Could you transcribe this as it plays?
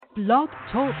Blog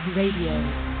Talk Radio.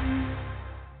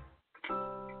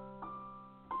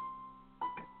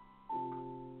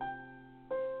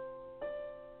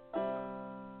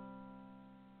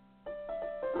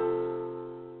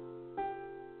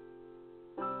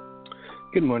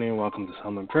 Good morning and welcome to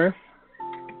Psalm and Prayer.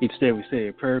 Each day we say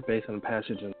a prayer based on a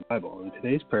passage in the Bible, and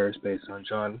today's prayer is based on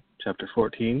John chapter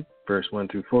 14, verse 1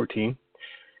 through 14.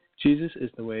 Jesus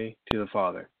is the way to the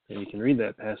Father, and you can read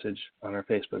that passage on our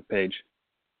Facebook page.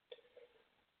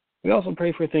 We also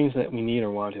pray for things that we need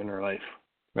or want in our life.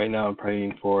 Right now I'm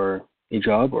praying for a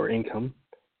job or income,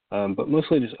 but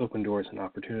mostly just open doors and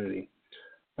opportunity.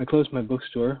 I closed my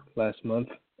bookstore last month.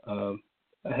 I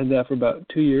had that for about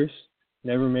 2 years.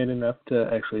 Never made enough to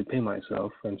actually pay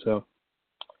myself, and so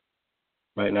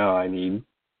right now I need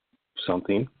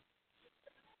something.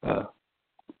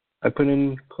 I put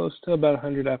in close to about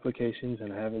 100 applications,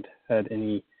 and I haven't had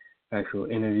any actual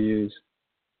interviews,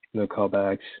 no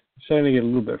callbacks. It's starting to get a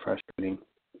little bit frustrating.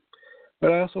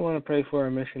 But I also want to pray for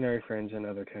our missionary friends in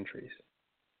other countries.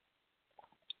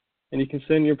 And you can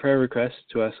send your prayer requests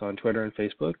to us on Twitter and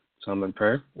Facebook, Psalm and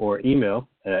Prayer, or email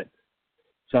at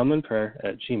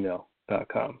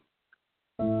psalmandprayer@gmail.com.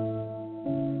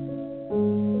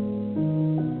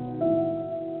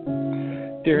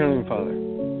 Dear Heavenly Father,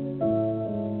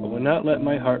 I will not let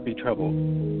my heart be troubled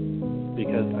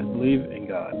because I believe in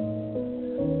God.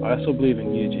 I also believe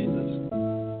in you, Jesus.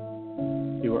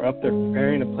 You are up there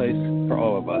preparing a place for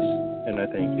all of us, and I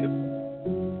thank you.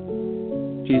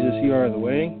 Jesus, you are the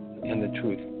way and the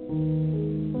truth.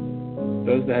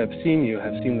 Those that have seen you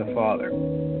have seen the Father.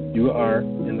 You are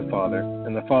in the Father,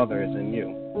 and the Father is in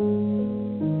you.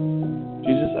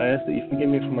 Jesus, I ask that you forgive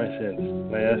me for my sins,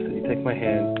 and I ask that you take my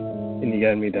hand and you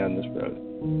guide me down this road.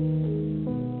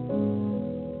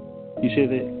 You say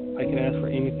that I can ask for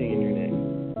anything in your name,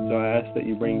 so I ask that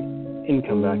you bring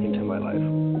income back into my life,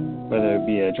 whether it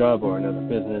be a job or another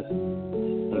business,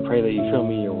 and I pray that you show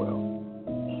me your will.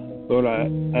 Lord, I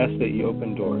ask that you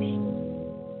open doors,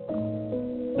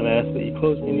 and I ask that you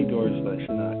close any doors that I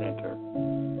should not enter.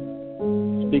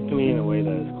 Speak to me in a way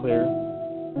that is clear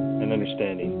and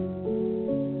understanding.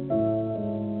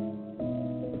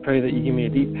 I pray that you give me a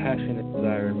deep passion and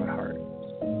desire in my heart,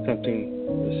 something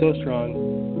that is so strong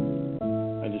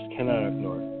I just cannot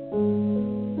ignore.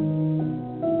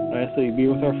 I ask that you be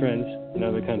with our friends in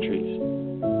other countries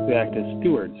who act as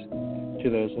stewards to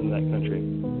those in that country.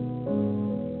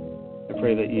 I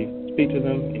pray that you speak to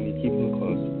them and you keep them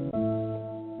close.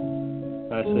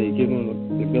 I ask that you give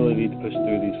them the ability to push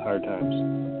through these hard times.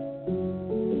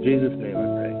 In Jesus' name I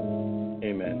pray.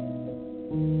 Amen.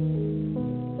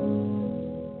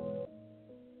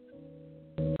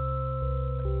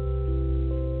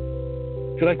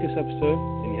 If you like this episode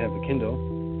and you have a Kindle,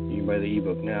 you can buy the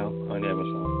ebook now on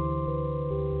Amazon.